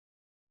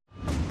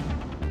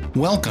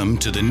Welcome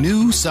to the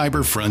new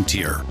Cyber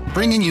Frontier,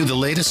 bringing you the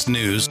latest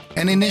news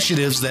and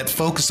initiatives that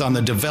focus on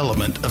the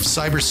development of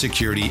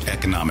cybersecurity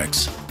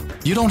economics.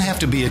 You don't have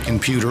to be a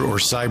computer or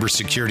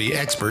cybersecurity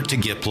expert to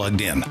get plugged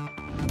in.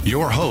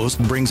 Your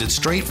host brings it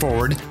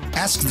straightforward,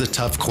 asks the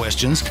tough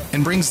questions,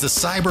 and brings the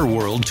cyber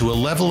world to a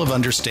level of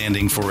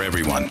understanding for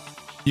everyone.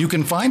 You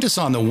can find us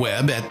on the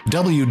web at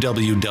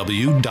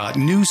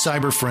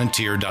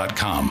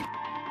www.newcyberfrontier.com.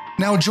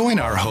 Now join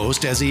our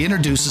host as he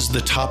introduces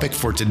the topic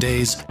for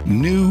today's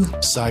new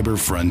Cyber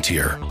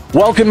Frontier.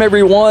 Welcome,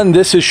 everyone.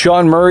 This is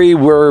Sean Murray.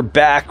 We're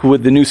back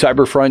with the new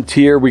Cyber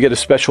Frontier. We get a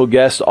special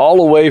guest all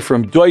the way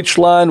from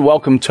Deutschland.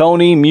 Welcome,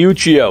 Tony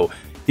Muccio.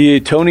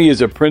 Tony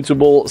is a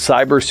principal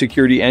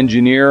cybersecurity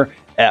engineer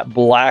at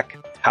Black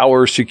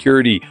Tower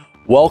Security.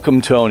 Welcome,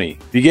 Tony.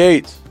 Wie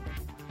geht's?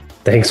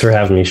 Thanks for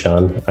having me,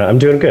 Sean. I'm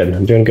doing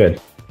good.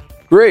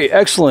 Great.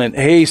 Excellent.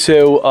 Hey,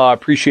 so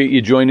appreciate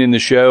you joining the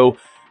show.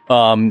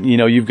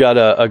 You've got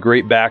a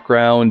great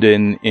background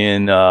in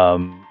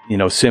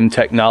SIM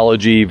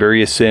technology,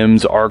 various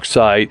SIMs,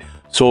 ArcSight,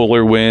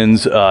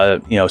 SolarWinds,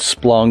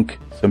 Splunk.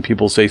 Some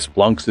people say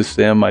Splunk's a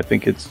SIM. I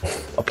think it's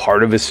a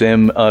part of a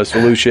SIM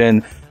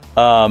solution.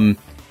 Why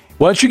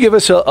don't you give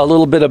us a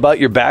little bit about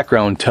your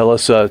background? Tell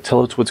us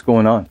what's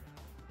going on.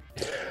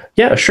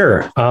 Yeah,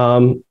 sure.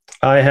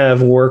 I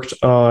have worked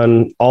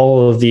on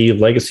all of the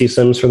legacy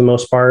SIMs for the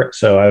most part.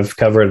 So I've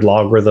covered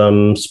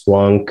LogRhythm,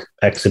 Splunk,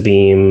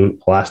 Exabeam,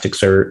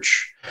 Elasticsearch,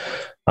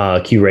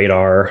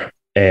 QRadar,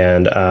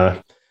 and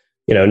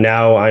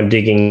now I'm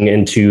digging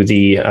into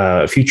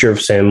the future of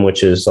SIM,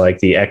 which is like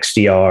the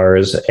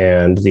XDRs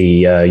and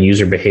the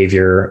user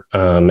behavior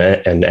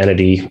and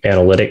entity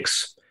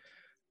analytics.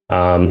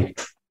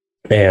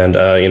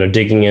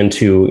 Digging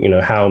into,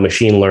 how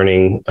machine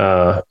learning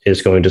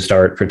is going to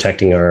start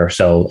protecting our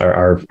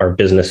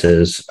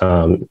businesses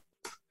and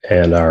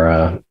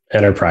our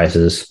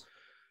enterprises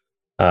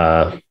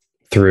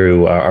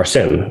through our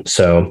SIM.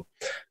 So,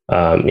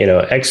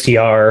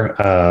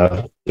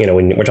 XDR,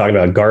 when we're talking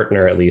about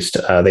Gartner, at least,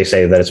 they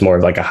say that it's more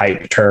of like a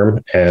hype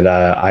term. And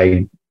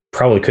I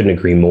probably couldn't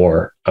agree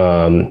more.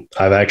 I've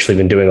actually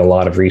been doing a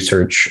lot of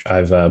research.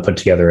 I've put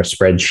together a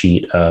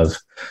spreadsheet of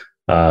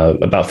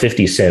about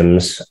 50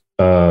 SIMs,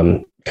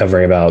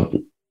 covering about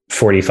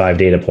 45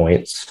 data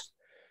points.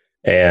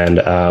 And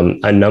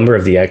a number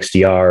of the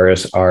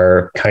XDRs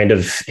are kind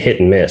of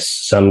hit and miss.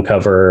 Some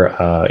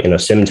cover,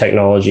 SIM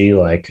technology,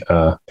 like,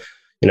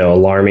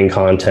 alarming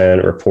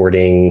content,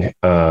 reporting,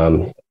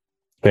 and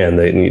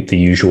the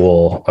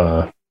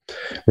usual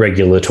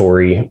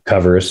regulatory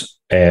covers.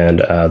 And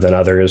then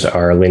others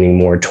are leaning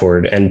more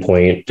toward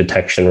endpoint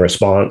detection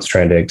response,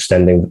 trying to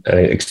extend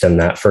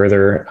that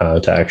further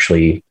to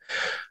actually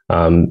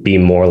be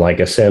more like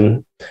a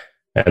SIM.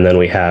 And then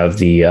we have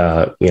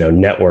the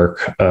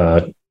network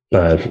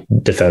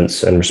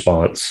defense and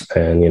response,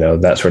 and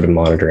that sort of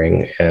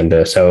monitoring. And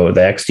so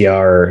the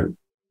XDR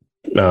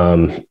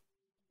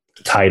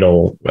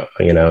title,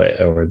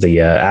 or the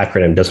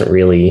acronym doesn't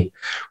really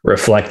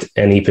reflect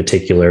any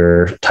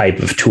particular type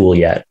of tool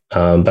yet.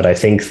 But I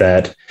think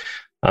that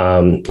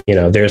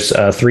there's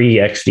 3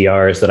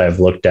 XDRs that I've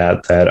looked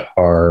at that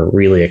are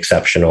really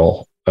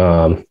exceptional.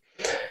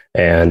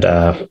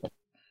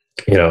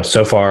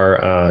 So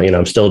far,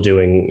 I'm still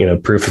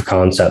doing, proof of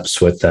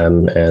concepts with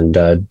them and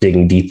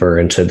digging deeper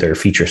into their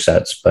feature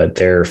sets, but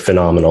they're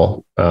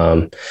phenomenal.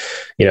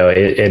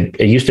 It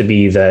used to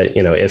be that,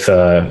 if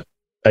a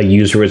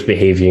user was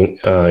behaving,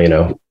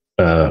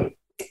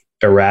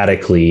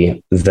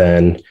 erratically,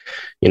 then,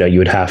 you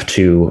would have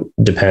to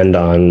depend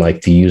on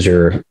like the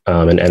user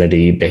and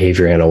entity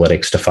behavior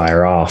analytics to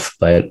fire off.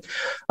 But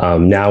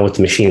now with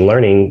machine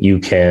learning, you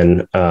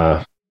can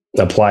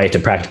apply it to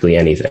practically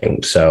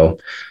anything. So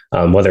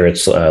whether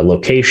it's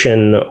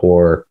location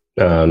or,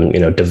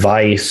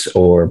 device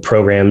or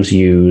programs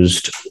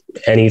used,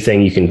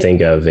 anything you can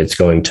think of, it's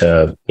going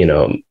to,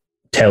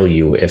 tell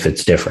you if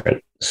it's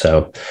different.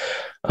 So,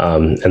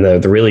 and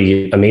the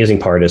really amazing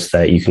part is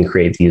that you can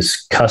create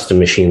these custom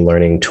machine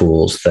learning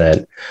tools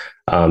that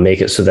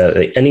make it so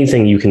that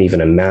anything you can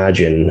even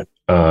imagine,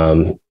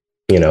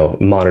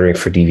 monitoring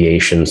for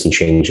deviations and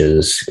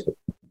changes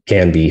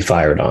can be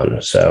fired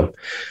on. So,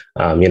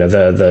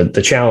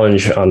 the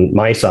challenge on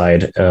my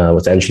side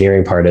with the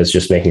engineering part is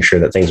just making sure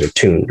that things are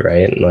tuned,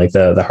 right? And like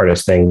the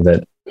hardest thing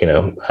that,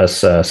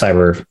 us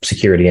cyber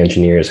security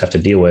engineers have to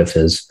deal with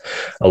is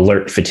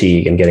alert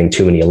fatigue and getting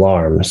too many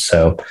alarms.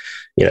 So,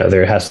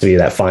 there has to be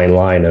that fine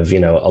line of,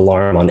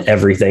 alarm on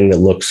everything that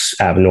looks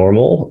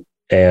abnormal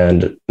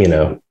and,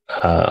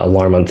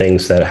 alarm on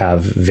things that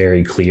have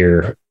very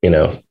clear,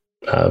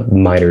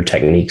 minor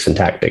techniques and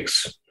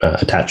tactics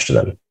attached to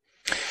them.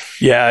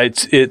 Yeah,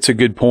 it's a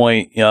good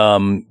point.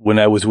 When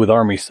I was with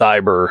Army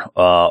Cyber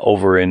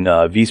over in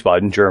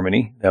Wiesbaden,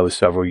 Germany, that was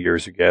several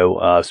years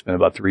ago. Spent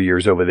about 3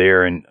 years over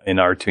there, and in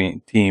our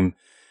team,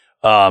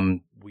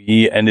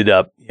 we ended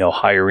up,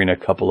 hiring a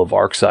couple of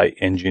ArcSight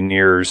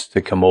engineers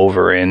to come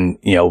over and,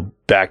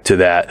 back to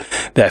that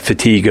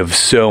fatigue of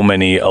so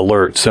many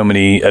alerts, so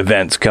many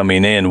events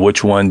coming in.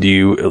 Which one do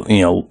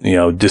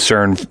you,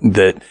 discern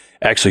that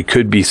actually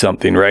could be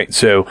something, right?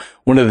 So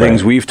one of the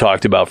things we've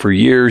talked about for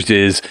years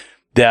is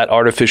that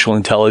artificial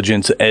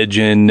intelligence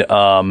engine,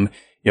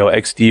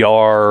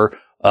 XDR,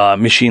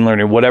 machine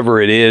learning,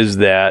 whatever it is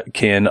that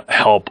can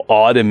help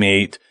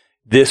automate.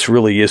 This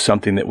really is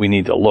something that we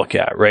need to look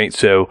at, right?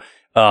 So,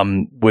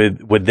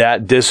 with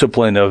that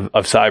discipline of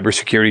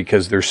cybersecurity,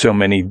 because there's so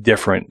many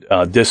different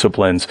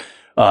disciplines,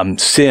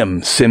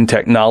 SIM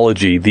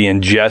technology, the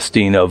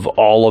ingesting of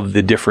all of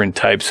the different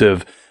types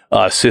of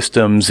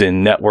systems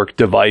and network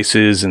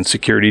devices and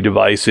security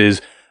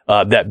devices,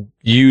 that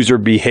user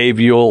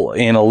behavioral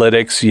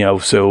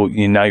analytics, so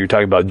now you're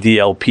talking about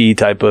DLP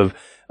type of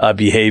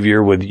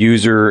behavior with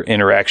user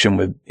interaction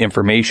with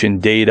information,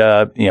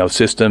 data,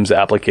 systems,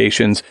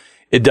 applications.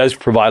 It does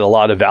provide a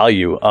lot of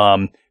value.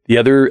 The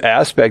other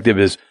aspect of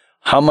it is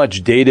how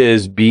much data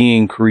is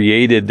being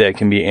created that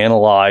can be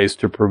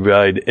analyzed to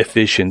provide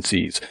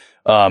efficiencies.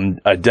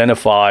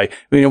 Identify,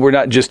 we're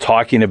not just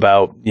talking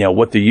about,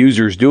 what the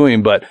user's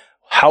doing, but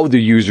how the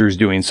user's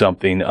doing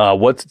something.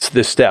 What's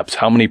the steps?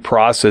 How many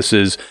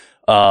processes?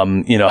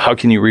 How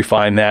can you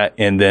refine that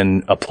and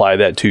then apply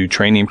that to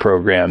training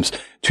programs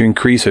to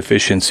increase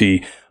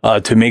efficiency,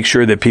 to make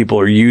sure that people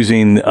are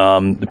using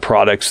the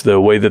products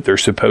the way that they're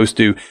supposed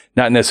to,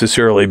 not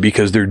necessarily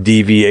because they're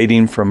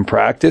deviating from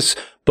practice,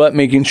 but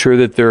making sure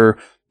that they're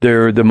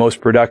the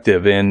most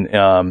productive. And,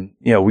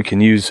 we can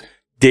use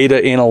data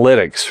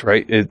analytics,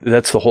 right?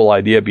 That's the whole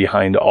idea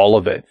behind all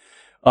of it.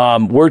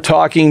 We're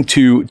talking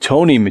to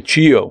Tony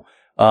Machio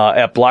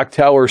at Block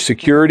Tower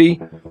Security.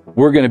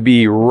 We're going to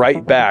be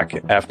right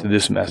back after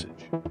this message.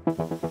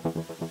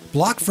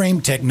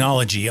 Blockframe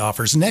Technology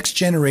offers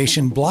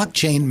next-generation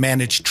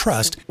blockchain-managed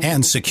trust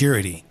and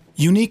security.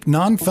 Unique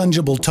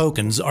non-fungible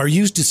tokens are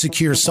used to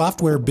secure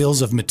software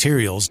bills of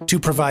materials to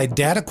provide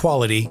data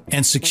quality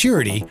and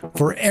security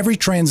for every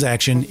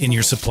transaction in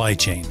your supply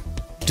chain.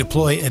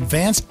 Deploy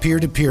advanced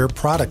peer-to-peer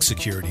product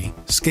security,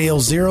 scale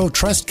zero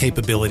trust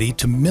capability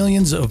to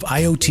millions of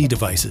IoT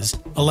devices,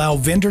 allow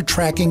vendor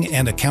tracking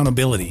and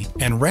accountability,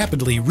 and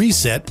rapidly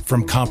reset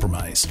from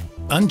compromise.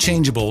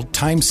 Unchangeable,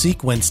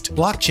 time-sequenced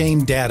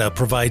blockchain data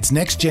provides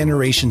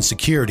next-generation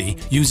security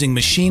using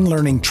machine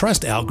learning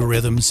trust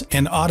algorithms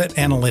and audit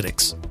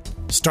analytics.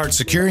 Start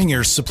securing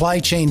your supply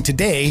chain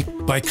today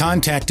by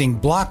contacting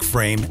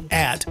Blockframe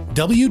at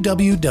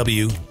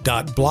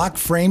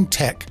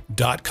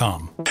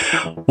www.blockframetech.com.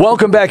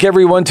 Welcome back,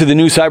 everyone, to the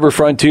new Cyber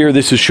Frontier.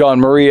 This is Sean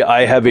Murray.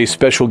 I have a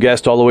special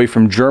guest all the way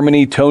from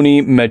Germany,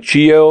 Tony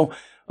Machio.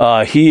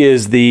 He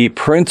is the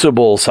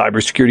principal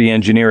cybersecurity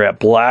engineer at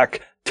Block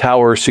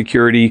Tower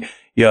Security.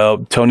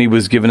 Tony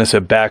was giving us a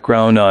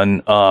background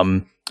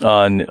on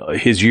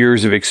his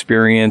years of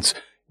experience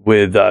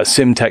with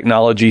SIM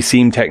technology,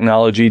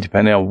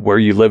 depending on where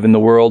you live in the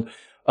world.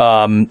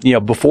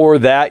 Before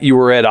that, you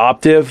were at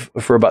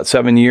Optiv for about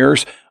 7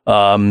 years.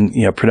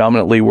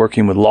 Predominantly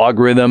working with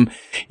LogRhythm.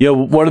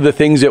 One of the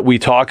things that we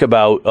talk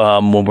about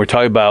when we're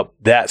talking about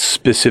that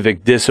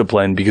specific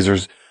discipline, because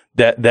there's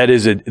that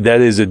is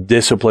a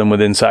discipline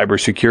within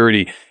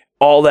cybersecurity.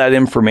 All that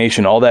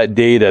information, all that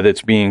data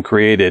that's being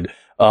created,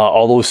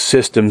 all those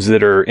systems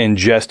that are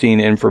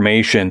ingesting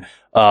information,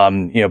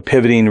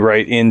 pivoting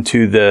right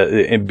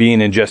into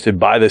being ingested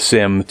by the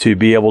SIM to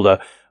be able to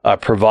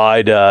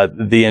provide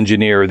the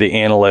engineer, the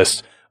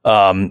analyst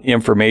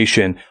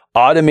information.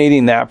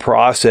 Automating that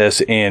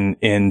process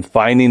and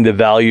finding the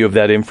value of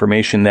that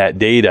information, that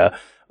data,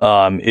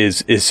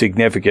 is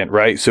significant,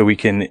 right? So we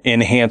can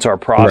enhance our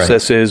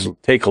processes,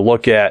 take a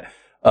look at,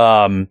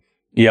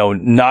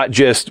 not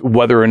just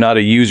whether or not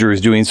a user is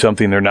doing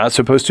something they're not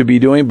supposed to be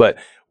doing, but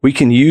we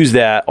can use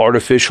that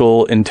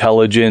artificial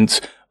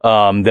intelligence,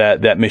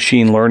 that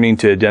machine learning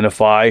to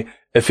identify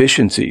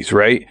efficiencies,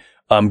 right?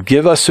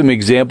 Give us some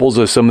examples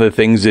of some of the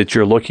things that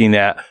you're looking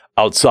at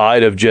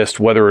outside of just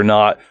whether or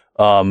not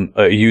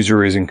a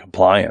user is in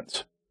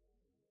compliance.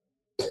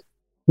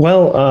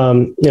 Well,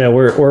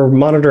 we're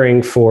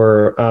monitoring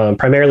for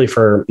primarily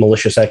for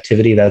malicious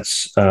activity.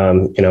 That's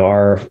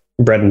our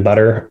bread and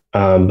butter.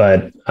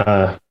 But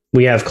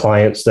we have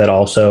clients that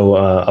also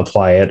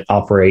apply it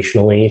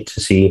operationally to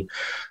see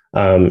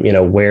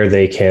where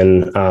they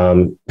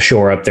can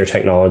shore up their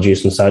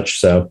technologies and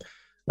such. So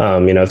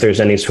if there's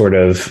any sort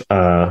of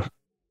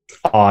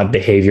odd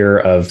behavior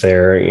of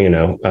their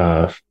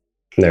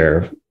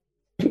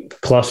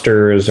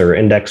clusters or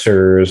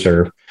indexers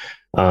or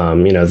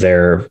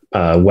their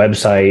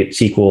website,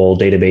 SQL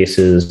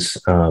databases,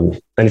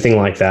 anything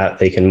like that,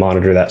 they can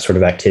monitor that sort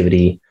of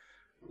activity.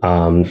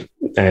 And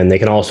they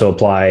can also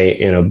apply,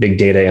 big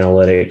data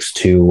analytics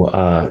to,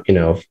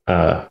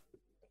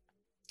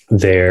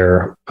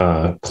 their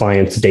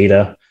clients'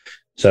 data.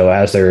 So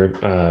as they're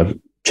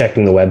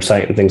checking the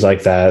website and things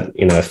like that,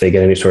 if they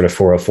get any sort of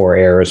 404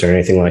 errors or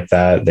anything like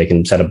that, they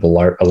can set up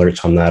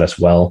alerts on that as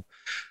well.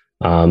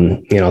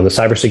 On the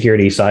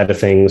cybersecurity side of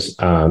things,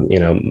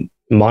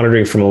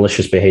 monitoring for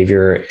malicious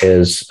behavior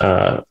is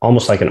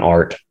almost like an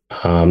art.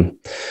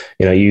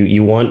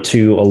 You want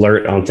to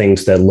alert on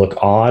things that look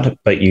odd,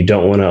 but you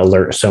don't want to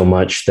alert so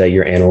much that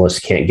your analysts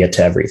can't get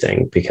to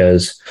everything,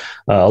 because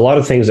a lot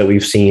of things that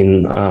we've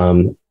seen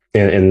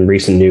in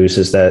recent news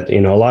is that,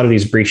 a lot of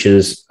these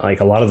breaches, like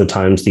a lot of the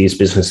times these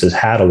businesses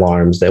had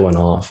alarms that went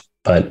off,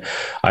 but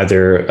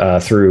either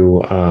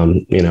through,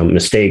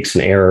 mistakes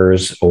and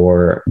errors,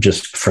 or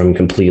just from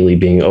completely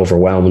being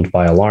overwhelmed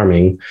by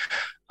alarming,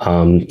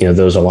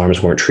 those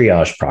alarms weren't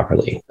triaged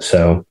properly.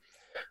 So,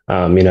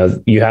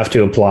 you have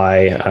to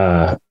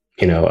apply,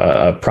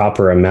 a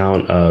proper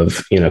amount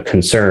of,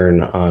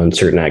 concern on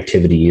certain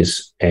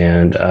activities,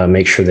 and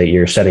make sure that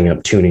you're setting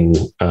up tuning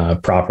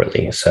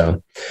properly.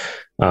 So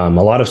a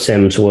lot of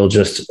SIMs will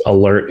just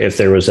alert if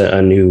there was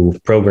a new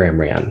program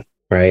ran,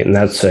 right? And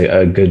that's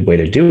a good way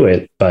to do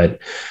it. But,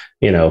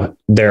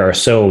 there are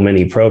so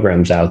many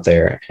programs out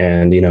there,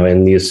 and,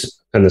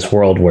 in this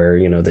world where,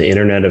 the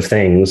Internet of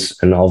Things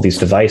and all these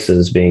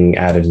devices being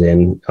added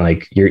in,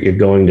 like you're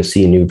going to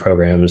see new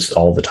programs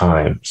all the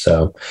time.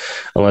 So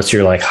unless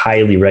you're like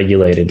highly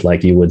regulated,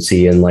 like you would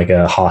see in like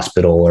a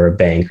hospital or a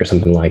bank or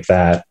something like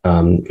that,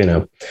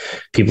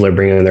 people are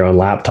bringing in their own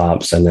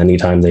laptops, and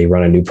anytime they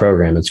run a new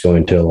program, it's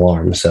going to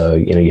alarm. So,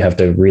 you have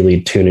to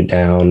really tune it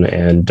down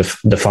and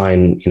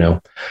define,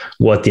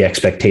 what the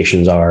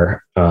expectations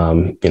are,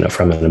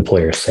 from an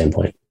employer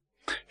standpoint.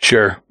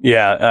 Sure.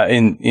 Yeah.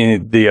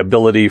 In the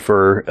ability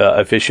for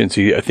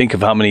efficiency, think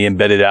of how many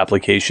embedded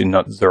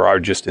applications there are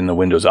just in the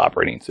Windows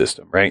operating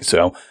system, right?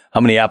 So how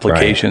many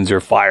applications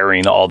are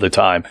firing all the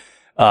time?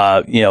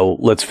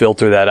 Let's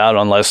filter that out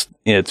unless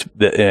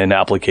an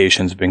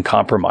application's been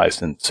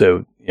compromised. And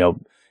so,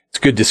 it's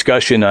good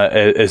discussion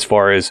as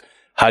far as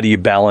how do you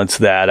balance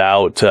that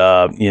out,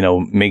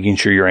 making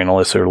sure your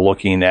analysts are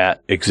looking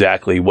at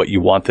exactly what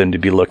you want them to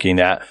be looking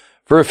at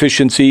for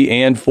efficiency,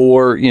 and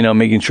for,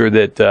 making sure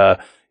that,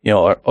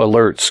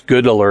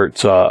 good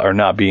alerts are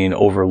not being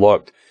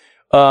overlooked.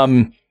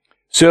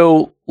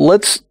 So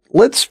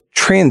let's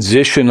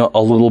transition a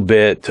little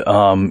bit.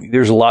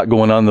 There's a lot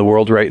going on in the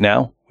world right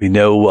now. We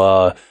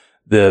know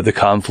the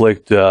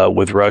conflict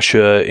with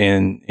Russia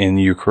in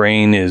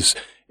Ukraine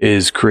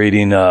is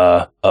creating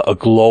a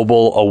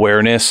global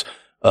awareness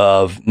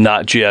of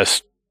not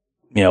just,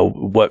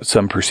 what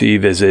some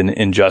perceive as an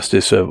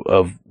injustice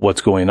of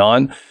what's going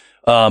on.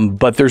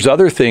 But there's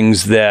other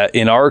things that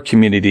in our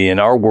community, in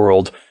our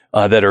world,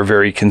 that are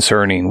very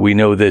concerning. We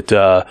know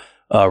that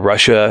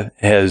Russia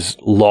has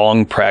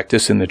long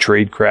practice in the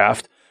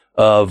tradecraft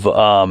of,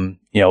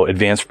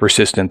 advanced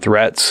persistent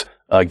threats,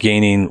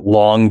 gaining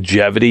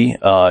longevity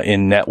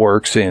in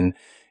networks and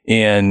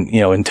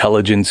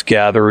intelligence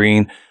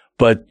gathering.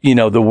 But,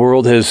 the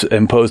world has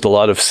imposed a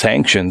lot of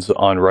sanctions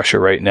on Russia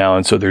right now.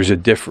 And so there's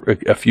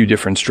a few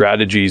different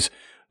strategies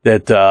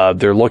that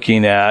they're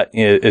looking at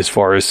as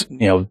far as,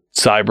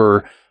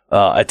 cyber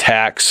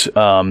attacks,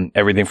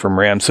 everything from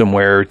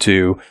ransomware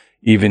to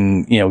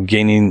even,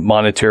 gaining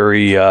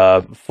monetary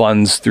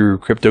funds through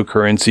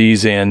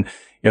cryptocurrencies, and,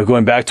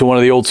 going back to one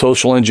of the old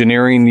social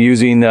engineering,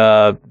 using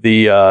the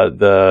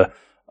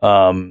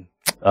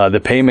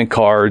payment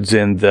cards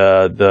and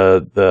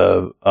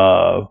the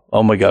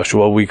oh my gosh,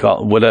 we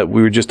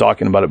were just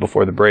talking about it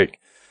before the break.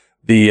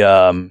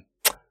 The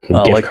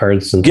gift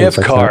cards and gift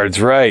things cards,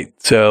 like that. right?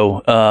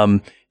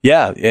 So,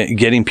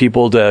 getting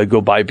people to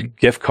go buy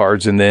gift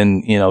cards, and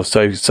then,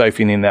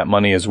 siphoning that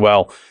money as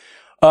well.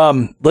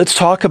 Let's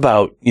talk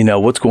about,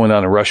 what's going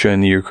on in Russia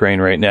and the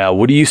Ukraine right now.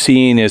 What are you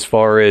seeing as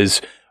far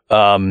as,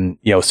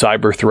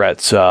 cyber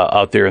threats,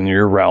 out there in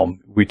your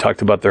realm? We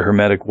talked about the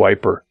Hermetic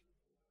Wiper.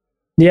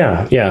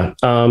 Yeah.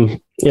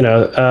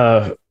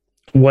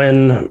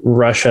 When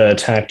Russia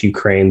attacked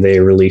Ukraine, they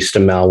released a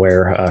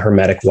malware,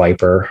 Hermetic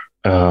Wiper.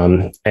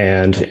 And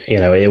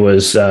it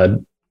was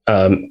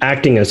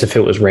acting as if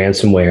it was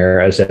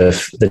ransomware, as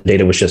if the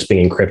data was just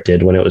being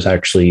encrypted when it was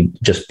actually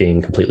just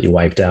being completely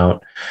wiped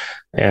out.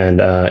 And,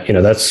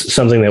 that's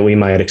something that we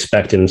might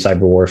expect in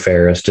cyber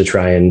warfare, is to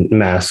try and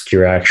mask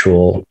your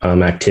actual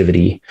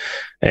activity.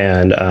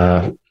 And,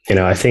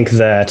 I think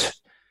that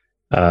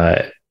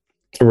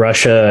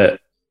Russia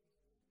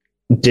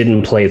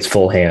didn't play its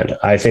full hand.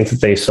 I think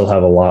that they still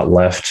have a lot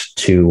left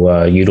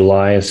to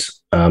utilize.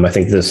 I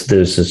think this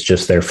is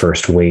just their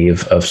first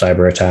wave of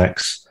cyber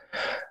attacks.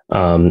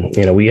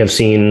 We have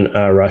seen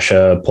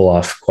Russia pull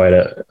off quite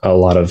a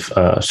lot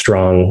of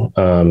strong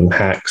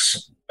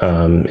hacks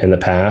in the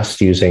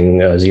past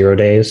using 0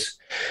 days,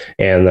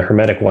 and the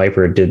Hermetic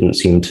Wiper didn't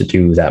seem to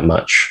do that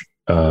much.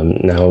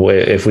 Now,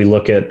 if we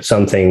look at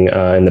something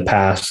in the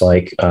past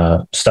like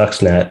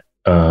Stuxnet,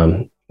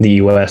 the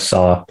U.S.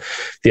 saw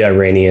the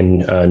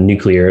Iranian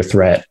nuclear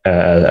threat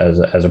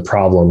as a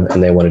problem,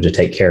 and they wanted to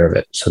take care of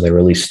it. So they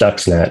released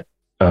Stuxnet.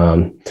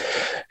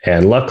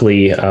 And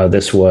luckily,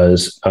 this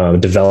was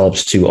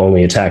developed to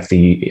only attack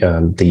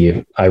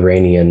the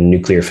Iranian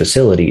nuclear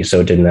facility. So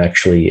it didn't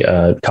actually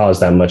cause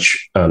that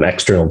much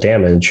external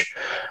damage.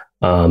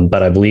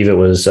 But I believe it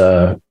was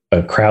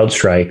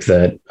CrowdStrike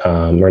that,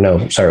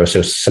 it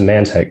was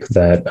Symantec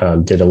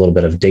that did a little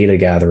bit of data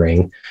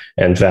gathering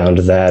and found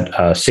that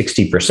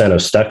 60% of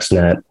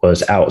Stuxnet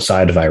was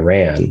outside of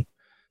Iran.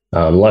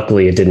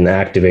 Luckily, it didn't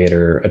activate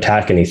or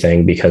attack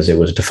anything because it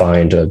was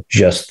defined of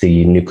just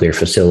the nuclear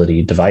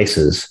facility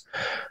devices.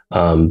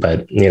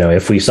 But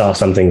if we saw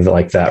something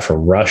like that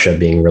from Russia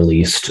being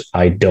released,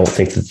 I don't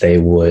think that they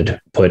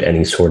would put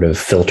any sort of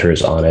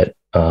filters on it.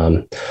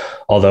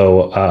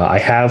 Although I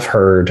have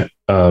heard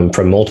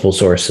from multiple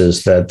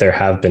sources that there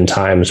have been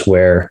times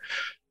where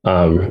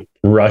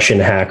Russian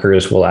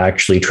hackers will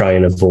actually try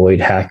and avoid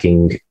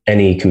hacking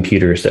any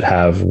computers that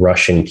have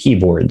Russian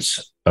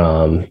keyboards.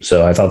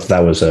 So I thought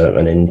that was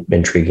an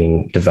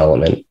intriguing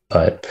development.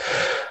 But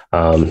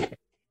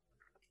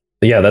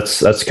yeah,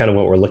 that's kind of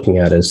what we're looking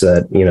at, is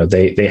that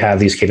they have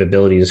these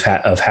capabilities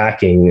of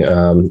hacking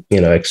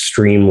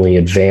extremely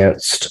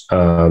advanced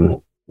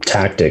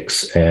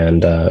tactics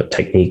and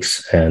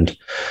techniques, and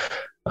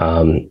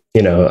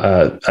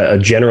a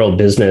general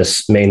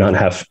business may not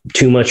have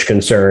too much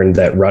concern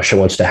that Russia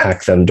wants to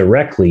hack them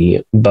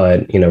directly,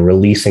 but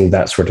releasing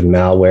that sort of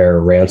malware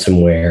or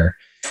ransomware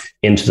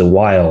into the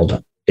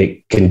wild,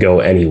 it can go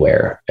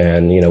anywhere.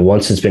 And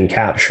once it's been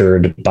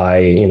captured by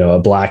a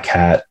black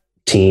hat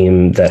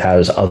team that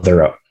has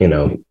other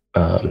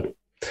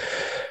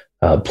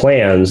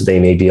plans, they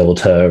may be able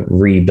to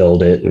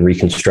rebuild it and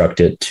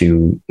reconstruct it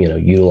to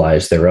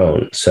utilize their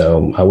own. So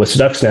with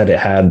Stuxnet, it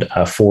had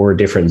 4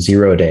 different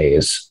 0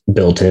 days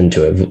built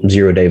into it,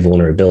 0-day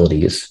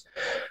vulnerabilities.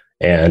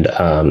 And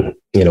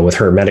with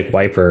Hermetic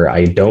Wiper,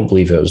 I don't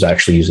believe it was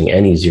actually using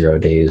any 0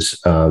 days.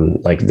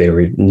 Like they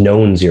were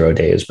known 0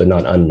 days, but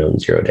not unknown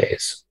 0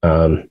 days.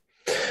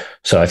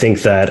 So I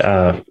think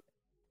that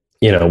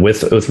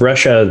with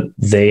Russia,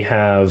 they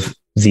have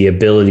the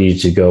ability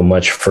to go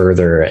much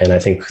further. And I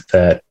think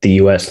that the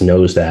US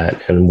knows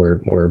that, and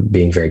we're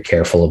being very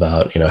careful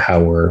about, how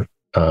we're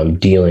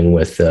dealing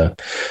with the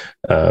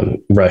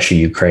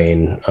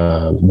Russia-Ukraine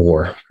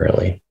war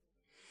currently.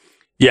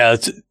 Yeah,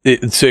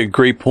 it's a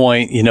great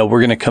point. We're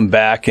going to come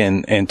back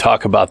and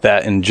talk about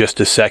that in just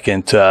a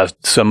second.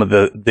 Some of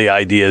the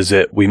ideas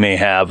that we may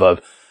have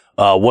of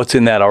what's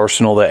in that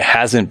arsenal that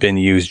hasn't been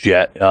used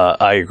yet.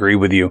 I agree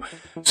with you.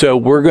 So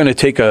we're going to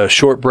take a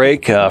short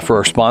break for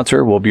our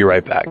sponsor. We'll be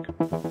right back.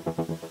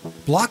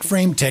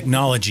 Blockframe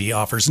Technology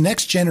offers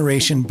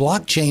next-generation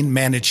blockchain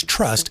managed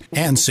trust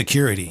and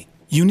security.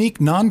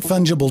 Unique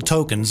non-fungible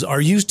tokens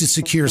are used to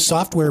secure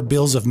software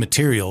bills of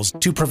materials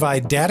to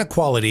provide data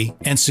quality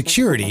and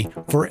security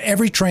for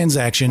every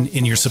transaction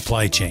in your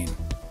supply chain.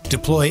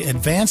 Deploy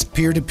advanced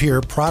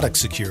peer-to-peer product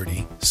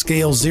security,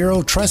 scale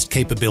zero trust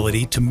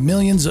capability to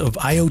millions of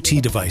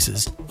IoT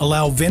devices,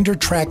 allow vendor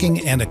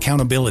tracking and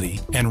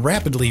accountability, and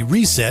rapidly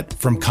reset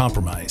from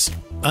compromise.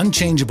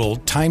 Unchangeable,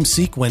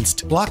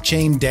 time-sequenced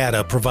blockchain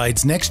data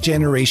provides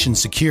next-generation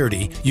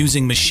security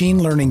using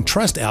machine learning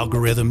trust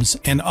algorithms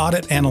and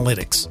audit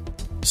analytics.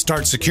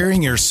 Start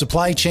securing your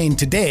supply chain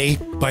today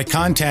by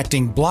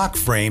contacting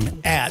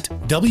Blockframe at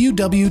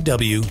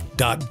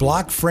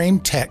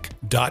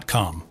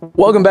www.blockframetech.com.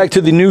 Welcome back to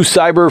the new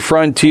Cyber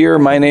Frontier.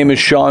 My name is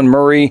Sean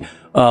Murray.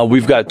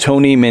 We've got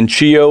Tony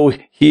Mincio.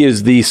 He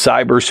is the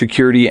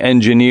cybersecurity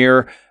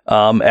engineer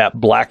at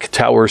Black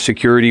Tower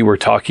Security. We're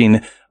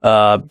talking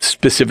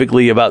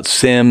specifically about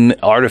SIM,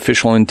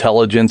 artificial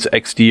intelligence,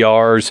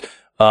 XDRs,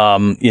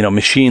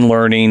 machine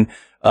learning.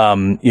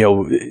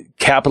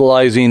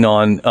 Capitalizing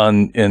on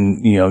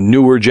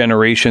newer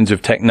generations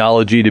of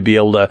technology to be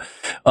able to,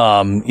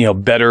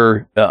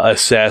 better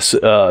assess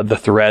the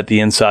threat, the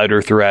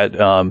insider threat,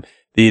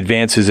 the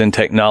advances in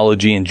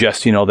technology,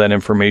 ingesting all that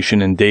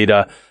information and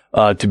data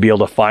to be able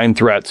to find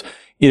threats.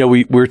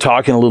 We're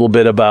talking a little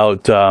bit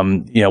about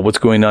what's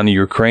going on in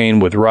Ukraine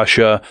with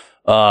Russia.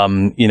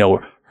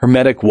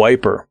 Hermetic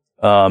Wiper,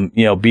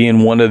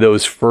 being one of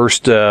those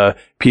first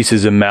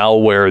pieces of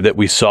malware that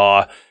we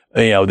saw.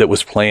 That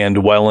was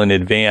planned well in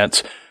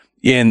advance.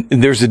 And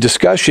there's a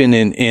discussion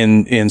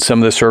in some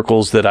of the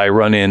circles that I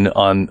run in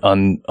on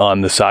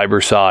the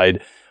cyber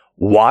side.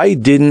 Why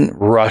didn't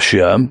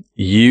Russia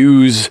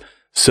use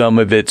some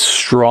of its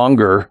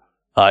stronger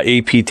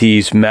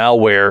APTs,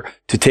 malware,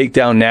 to take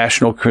down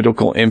national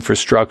critical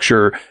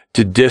infrastructure,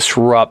 to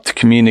disrupt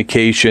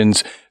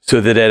communications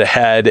so that it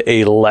had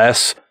a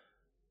less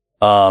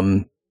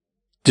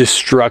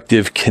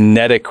destructive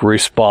kinetic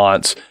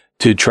response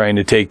to trying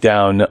to take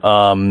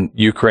down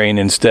Ukraine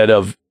instead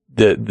of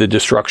the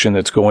destruction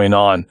that's going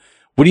on?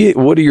 What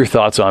are your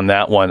thoughts on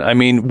that one? I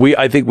mean,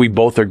 I think we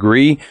both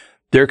agree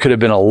there could have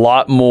been a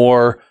lot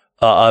more,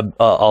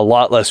 a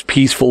lot less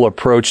peaceful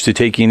approach to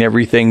taking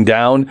everything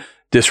down,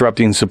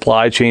 disrupting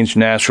supply chains,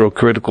 national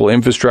critical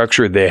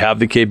infrastructure. They have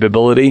the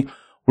capability.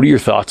 What are your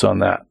thoughts on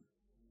that?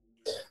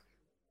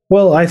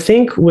 Well, I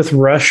think with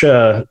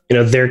Russia,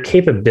 their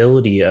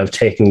capability of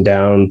taking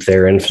down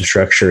their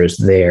infrastructure is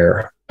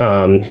there.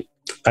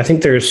 I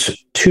think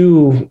there's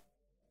 2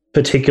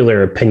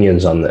 particular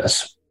opinions on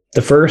this.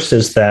 The first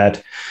is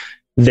that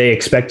they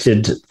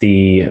expected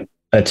the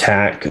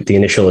attack, the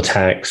initial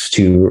attacks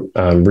to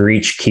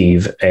reach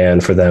Kyiv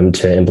and for them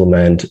to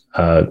implement,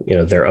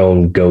 their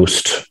own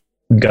ghost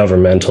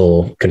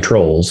governmental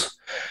controls.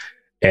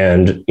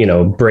 And,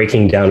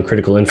 breaking down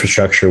critical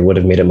infrastructure would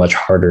have made it much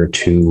harder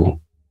to,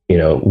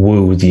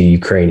 woo the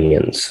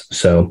Ukrainians.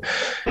 So,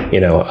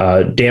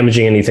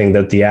 damaging anything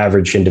that the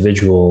average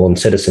individual and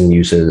citizen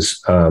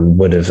uses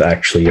would have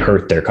actually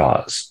hurt their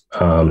cause.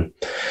 And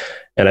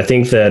I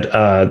think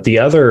that the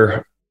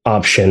other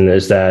option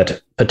is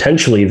that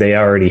potentially they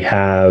already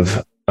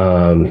have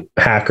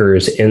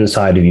hackers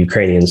inside of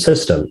Ukrainian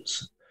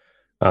systems.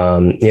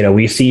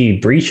 We see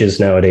breaches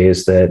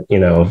nowadays that,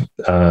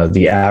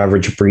 the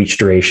average breach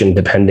duration,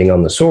 depending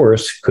on the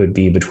source, could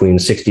be between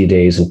 60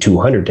 days and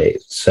 200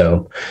 days.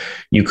 So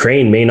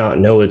Ukraine may not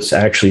know it's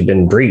actually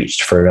been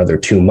breached for another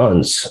 2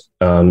 months,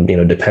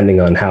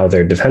 depending on how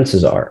their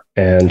defenses are.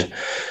 And,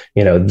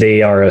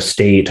 they are a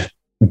state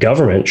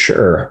government,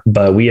 sure,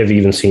 but we have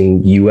even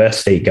seen U.S.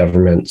 state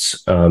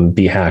governments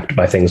be hacked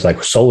by things like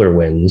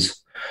SolarWinds.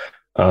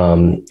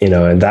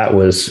 And that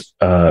was,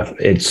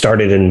 it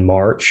started in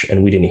March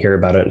and we didn't hear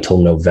about it until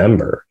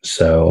November.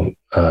 So,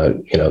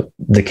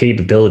 the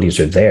capabilities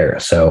are there.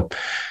 So,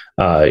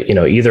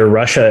 either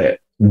Russia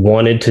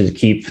wanted to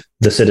keep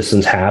the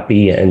citizens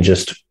happy and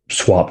just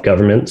swap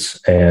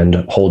governments and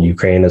hold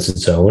Ukraine as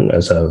its own,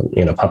 as a,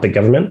 puppet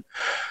government,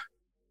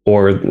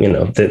 or,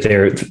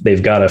 that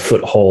they've got a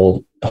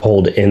foothold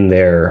in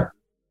their,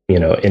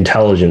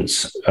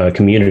 intelligence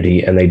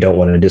community, and they don't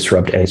want to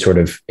disrupt any sort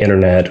of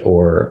internet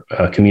or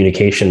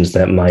communications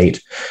that might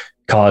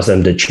cause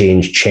them to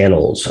change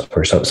channels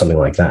or something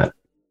like that.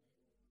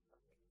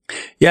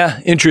 Yeah,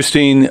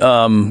 interesting.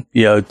 To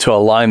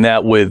align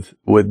that with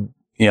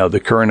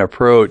the current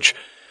approach.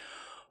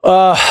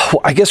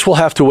 I guess we'll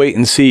have to wait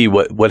and see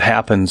what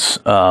happens.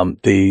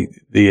 The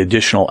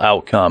additional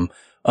outcome.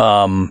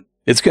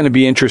 It's going to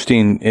be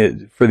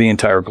interesting for the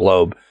entire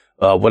globe.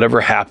 Whatever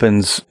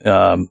happens.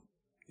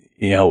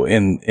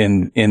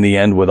 In the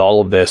end with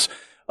all of this,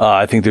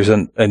 I think there's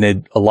a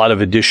lot of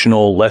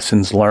additional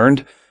lessons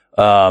learned.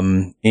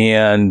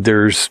 And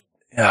there's,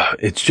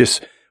 it's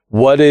just,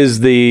 what is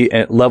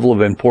the level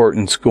of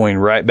importance, going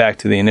right back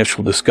to the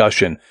initial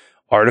discussion,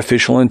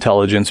 artificial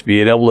intelligence,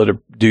 being able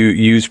to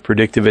use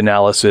predictive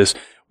analysis.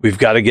 We've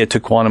got to get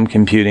to quantum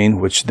computing,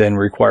 which then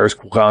requires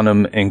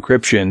quantum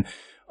encryption.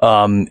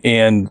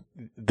 And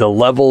the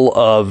level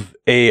of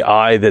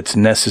AI that's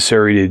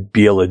necessary to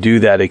be able to do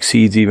that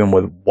exceeds even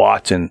what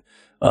Watson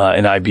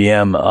and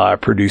IBM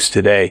produce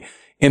today.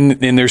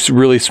 And there's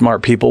really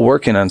smart people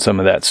working on some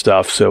of that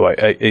stuff. So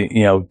I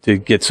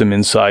to get some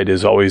insight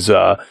is always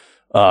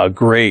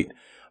great.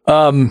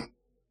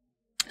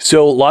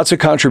 So lots of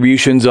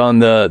contributions on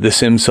the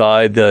SIM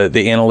side, the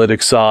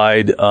analytics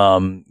side,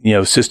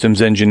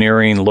 systems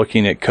engineering,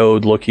 looking at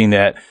code, looking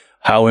at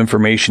how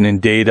information and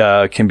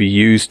data can be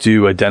used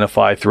to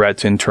identify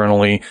threats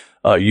internally,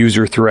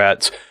 user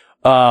threats.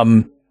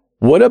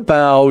 What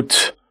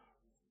about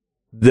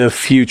the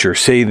future,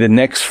 say the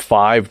next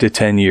 5 to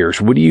 10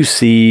 years? What do you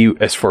see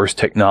as far as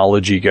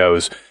technology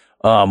goes?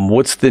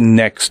 What's the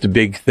next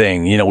big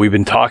thing? We've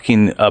been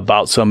talking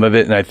about some of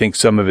it, and I think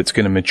some of it's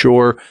going to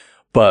mature,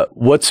 but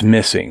what's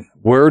missing?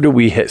 Where do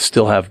we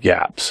still have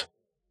gaps?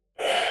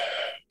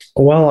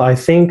 Well, I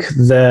think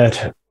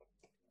that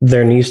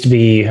there needs to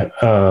be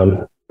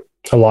a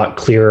lot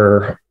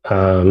clearer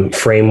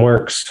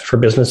frameworks for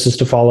businesses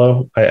to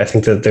follow. I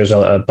think that there's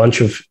a bunch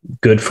of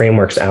good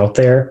frameworks out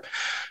there,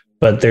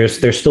 but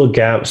there's still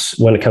gaps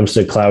when it comes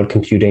to cloud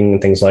computing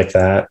and things like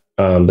that.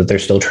 But they're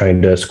still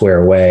trying to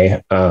square away.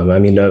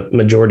 The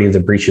majority of the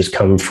breaches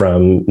come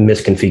from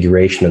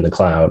misconfiguration in the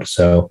cloud.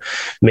 So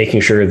making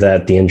sure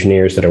that the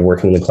engineers that are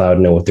working in the cloud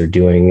know what they're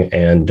doing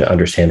and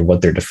understand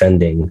what they're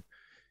defending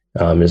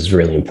is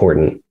really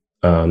important.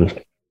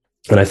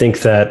 And I think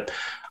that,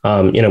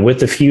 with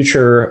the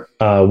future,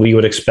 we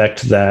would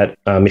expect that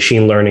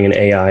machine learning and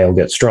AI will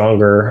get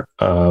stronger.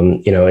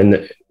 In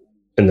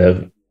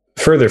the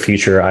further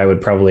future, I would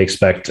probably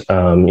expect,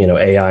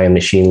 AI and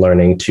machine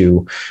learning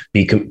to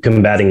be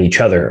combating each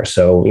other.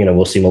 So,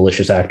 we'll see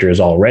malicious actors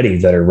already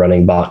that are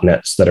running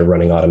botnets that are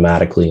running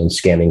automatically and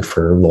scanning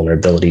for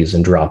vulnerabilities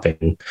and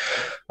dropping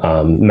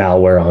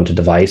malware onto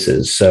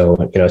devices. So,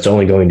 it's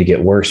only going to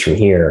get worse from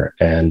here.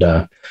 And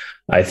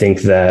I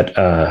think that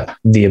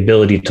the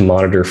ability to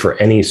monitor for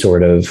any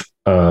sort of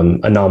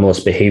anomalous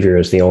behavior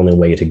is the only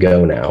way to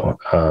go now.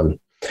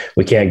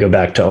 We can't go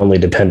back to only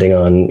depending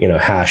on,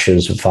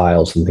 hashes of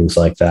files and things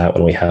like that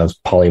when we have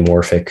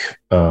polymorphic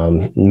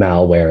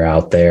malware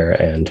out there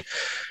and,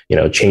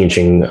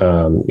 changing,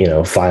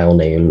 file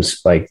names.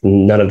 Like,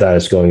 none of that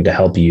is going to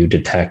help you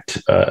detect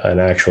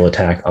an actual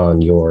attack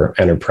on your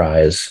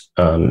enterprise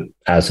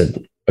as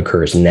it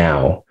occurs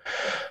now.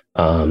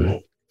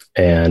 I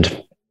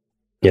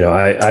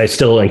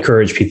still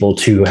encourage people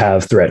to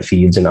have threat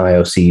feeds and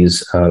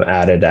IOCs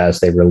added as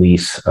they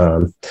release.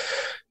 A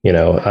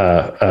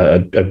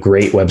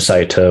great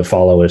website to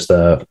follow is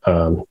the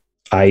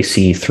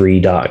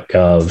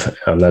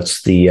IC3.gov.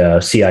 That's the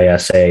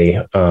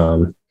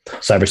CISA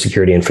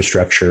cybersecurity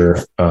infrastructure.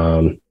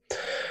 No,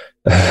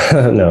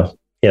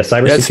 yeah,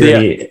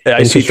 cybersecurity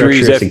IC3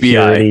 is security.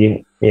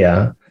 FBI.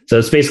 Yeah, so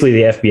it's basically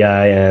the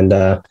FBI, and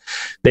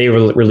they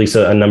release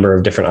a number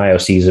of different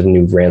IOCs of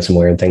new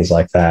ransomware and things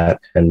like that.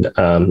 And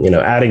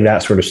adding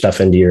that sort of stuff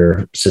into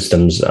your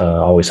systems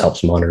always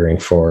helps monitoring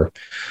for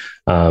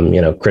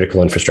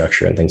critical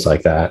infrastructure and things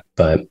like that.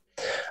 But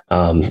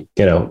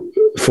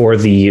for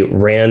the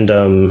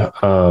random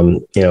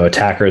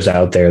attackers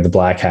out there, the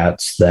black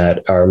hats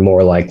that are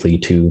more likely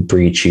to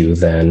breach you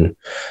than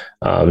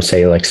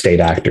say like state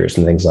actors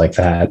and things like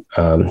that,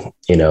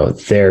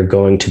 they're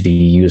going to be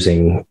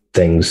using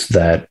things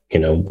that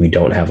we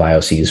don't have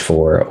IOCs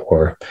for,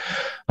 or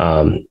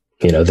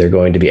they're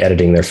going to be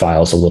editing their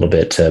files a little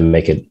bit to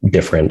make it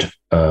different.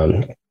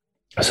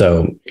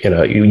 So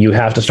you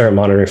have to start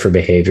monitoring for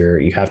behavior.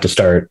 You have to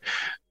start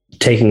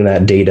taking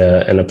that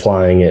data and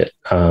applying it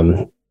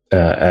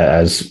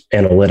as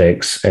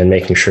analytics, and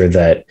making sure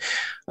that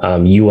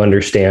you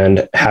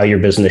understand how your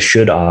business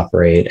should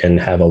operate and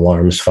have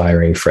alarms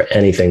firing for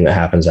anything that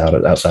happens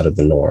outside of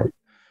the norm.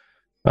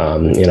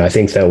 I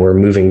think that we're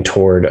moving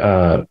toward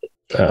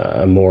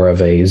more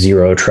of a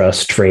zero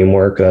trust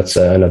framework. That's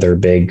another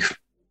big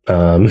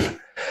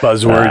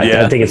buzzword.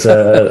 Yeah, I think it's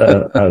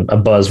a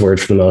buzzword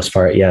for the most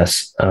part.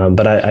 Yes,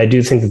 but I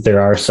do think that there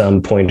are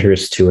some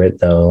pointers to it,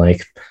 though,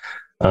 like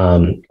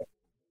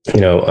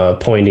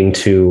pointing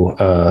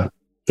to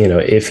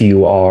if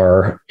you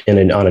are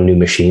on a new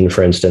machine,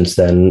 for instance,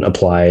 then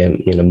apply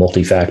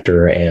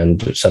multi-factor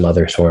and some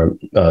other sort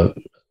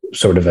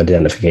of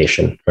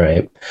identification,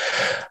 right?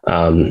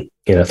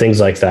 Things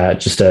like that,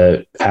 just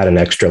to add an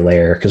extra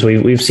layer, because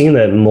we've seen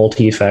that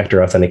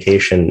multi-factor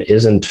authentication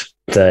isn't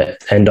the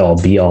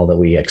end-all be-all that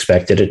we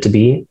expected it to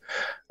be.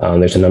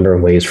 There's a number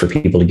of ways for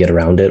people to get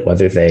around it,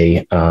 whether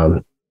they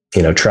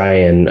try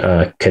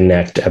and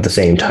connect at the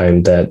same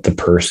time that the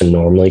person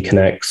normally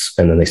connects,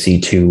 and then they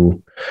see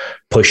two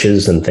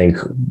pushes and think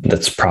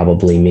that's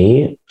probably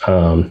me.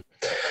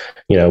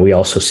 We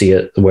also see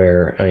it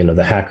where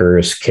the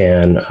hackers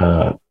can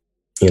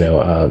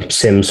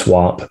SIM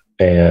swap,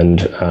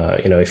 and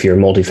if your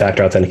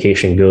multi-factor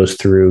authentication goes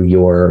through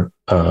your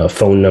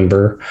phone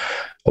number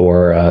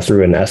or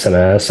through an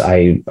SMS,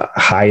 I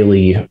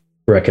highly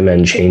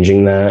recommend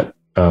changing that.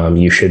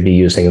 You should be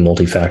using a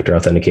multi-factor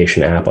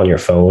authentication app on your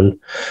phone.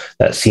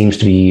 That seems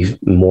to be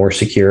more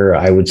secure.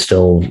 I would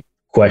still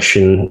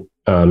question,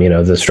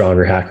 the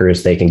stronger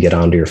hackers, they can get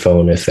onto your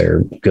phone if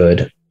they're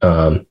good.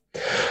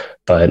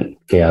 But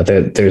yeah,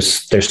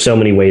 there's so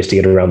many ways to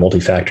get around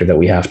multi-factor that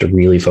we have to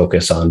really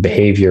focus on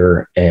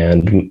behavior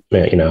and,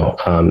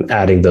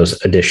 adding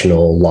those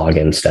additional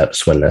login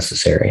steps when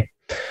necessary.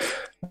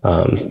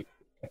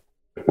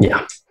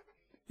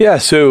 Yeah.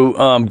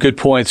 So good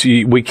points.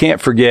 We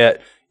can't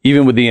forget,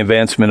 even with the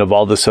advancement of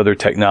all this other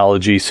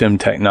technology, SIM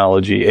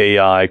technology,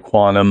 AI,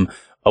 quantum,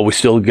 we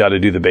still got to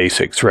do the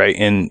basics, right?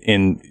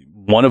 And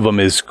one of them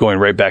is going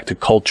right back to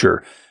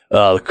culture.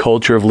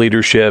 Culture of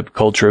leadership,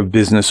 culture of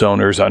business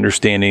owners,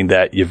 understanding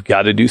that you've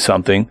got to do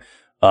something.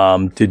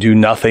 To do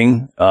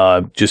nothing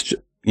just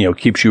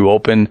keeps you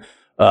open.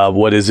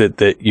 What is it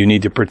that you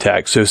need to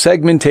protect? So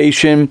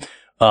segmentation,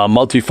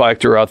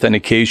 multi-factor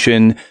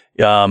authentication.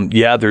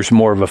 There's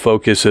more of a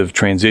focus of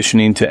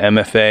transitioning to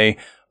MFA.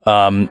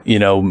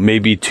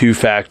 Maybe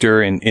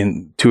two-factor,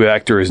 and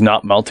two-factor is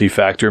not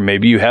multi-factor.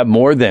 Maybe you have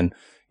more than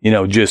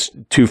just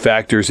two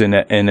factors in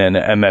an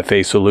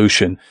MFA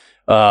solution.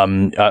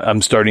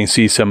 I'm starting to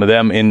see some of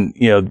them, and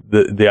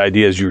the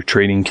idea is you're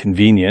trading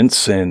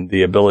convenience and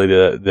the ability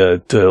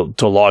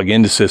to log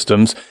into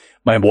systems.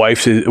 My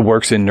wife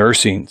works in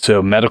nursing,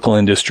 so medical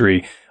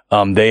industry.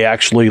 They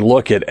actually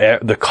look at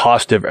the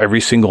cost of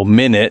every single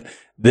minute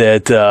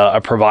that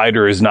a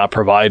provider is not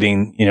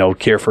providing,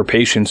 care for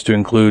patients, to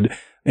include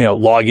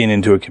logging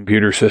into a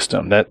computer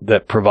system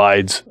that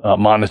provides a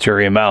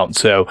monetary amount.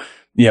 So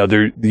we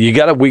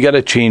got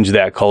to change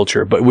that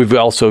culture, but we've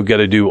also got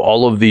to do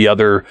all of the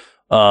other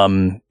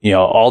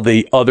all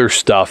the other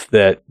stuff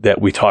that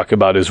we talk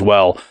about as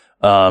well,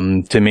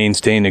 to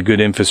maintain a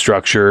good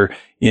infrastructure,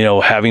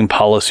 having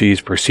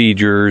policies,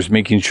 procedures,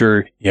 making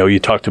sure, you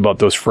talked about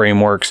those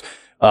frameworks,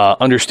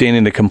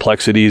 understanding the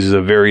complexities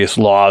of various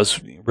laws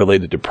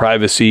related to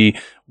privacy,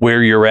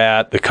 where you're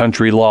at, the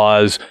country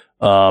laws,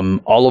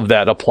 all of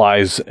that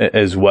applies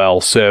as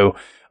well. So,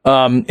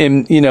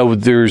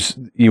 there's,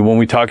 when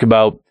we talk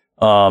about,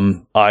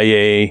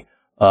 IA,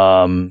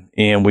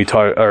 and we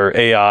talk, or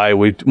AI,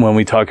 when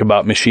we talk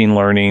about machine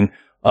learning,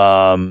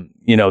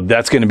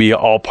 that's going to be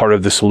all part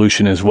of the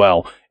solution as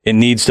well. It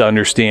needs to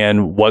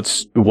understand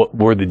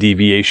where the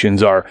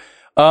deviations are.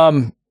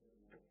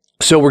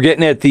 So we're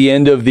getting at the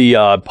end of the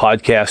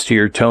podcast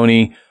here.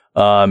 Tony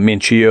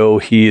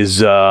Mincio, he is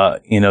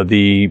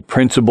the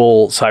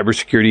principal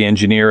cybersecurity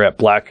engineer at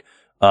Black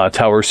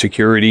Tower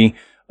Security.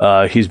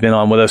 He's been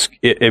on with us.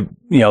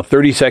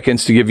 30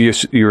 seconds to give you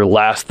your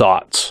last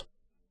thoughts.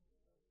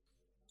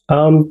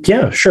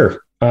 Yeah,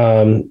 sure.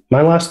 My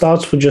last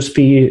thoughts would just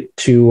be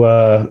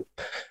to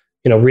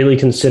really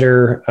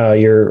consider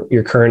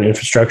your current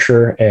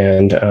infrastructure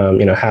and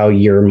how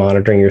you're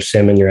monitoring your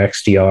SIEM and your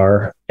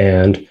XDR,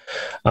 and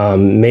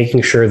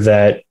making sure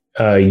that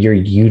you're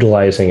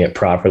utilizing it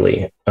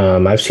properly.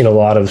 I've seen a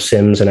lot of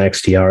SIEMs and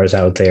XDRs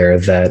out there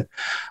that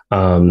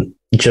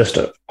just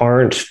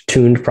aren't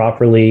tuned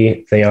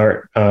properly. They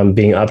aren't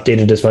being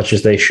updated as much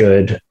as they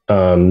should.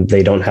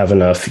 They don't have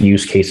enough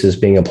use cases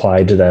being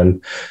applied to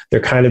them. They're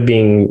kind of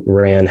being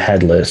ran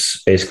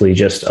headless, basically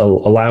just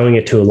allowing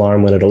it to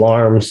alarm when it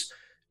alarms,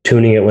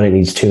 tuning it when it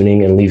needs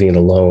tuning, and leaving it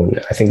alone.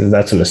 I think that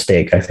that's a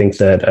mistake. I think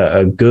that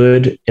a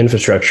good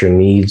infrastructure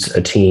needs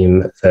a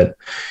team that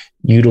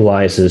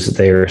utilizes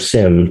their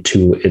SIEM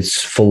to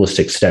its fullest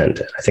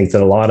extent. I think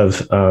that a lot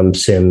of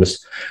SIEMs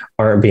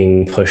aren't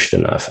being pushed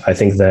enough. I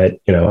think that,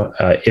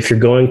 if you're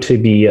going to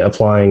be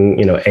applying,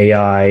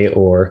 AI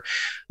or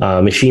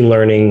machine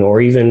learning,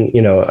 or even,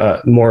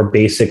 a more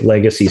basic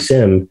legacy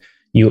SIEM,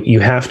 you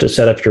have to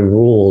set up your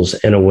rules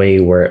in a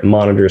way where it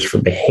monitors for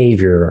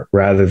behavior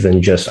rather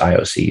than just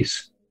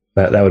IOCs.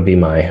 That would be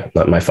my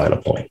final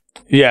point.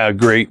 Yeah,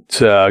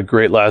 great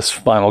last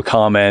final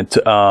comment.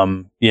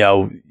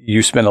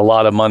 You spend a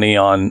lot of money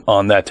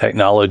on that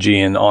technology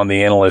and on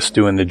the analysts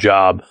doing the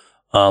job.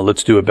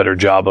 Let's do a better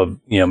job of,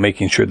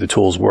 making sure the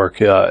tools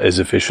work as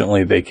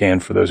efficiently they can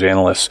for those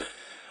analysts.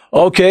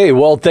 Okay,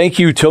 well, thank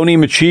you, Tony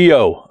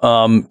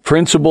Machio,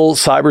 principal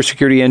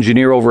cybersecurity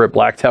engineer over at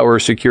Black Tower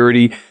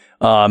Security.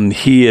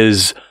 He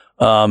is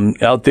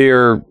out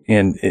there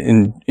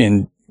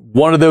in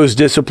one of those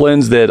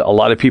disciplines that a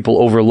lot of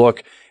people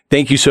overlook.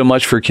 Thank you so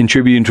much for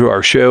contributing to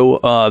our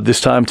show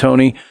this time,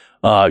 Tony.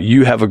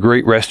 You have a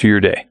great rest of your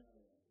day.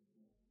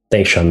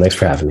 Thanks, Sean. Thanks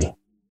for having me.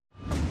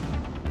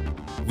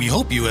 We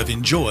hope you have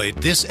enjoyed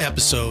this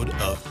episode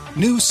of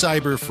New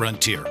Cyber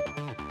Frontier.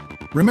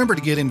 Remember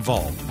to get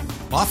involved.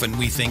 Often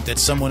we think that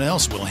someone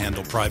else will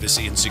handle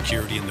privacy and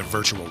security in the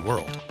virtual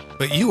world,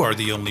 but you are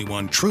the only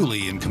one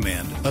truly in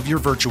command of your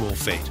virtual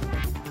fate.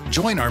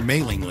 Join our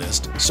mailing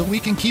list so we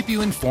can keep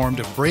you informed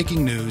of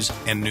breaking news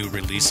and new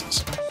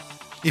releases.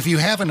 If you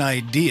have an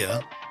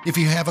idea, if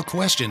you have a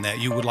question that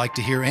you would like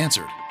to hear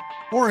answered,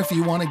 or if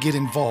you want to get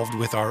involved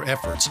with our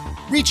efforts,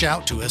 reach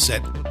out to us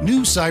at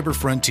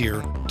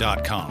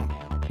newcyberfrontier.com.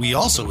 We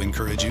also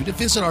encourage you to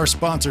visit our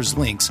sponsors'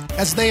 links,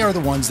 as they are the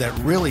ones that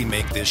really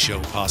make this show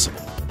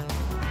possible.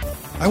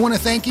 I want to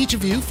thank each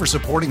of you for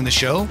supporting the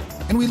show,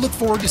 and we look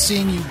forward to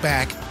seeing you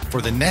back for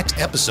the next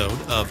episode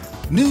of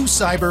New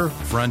Cyber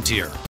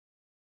Frontier.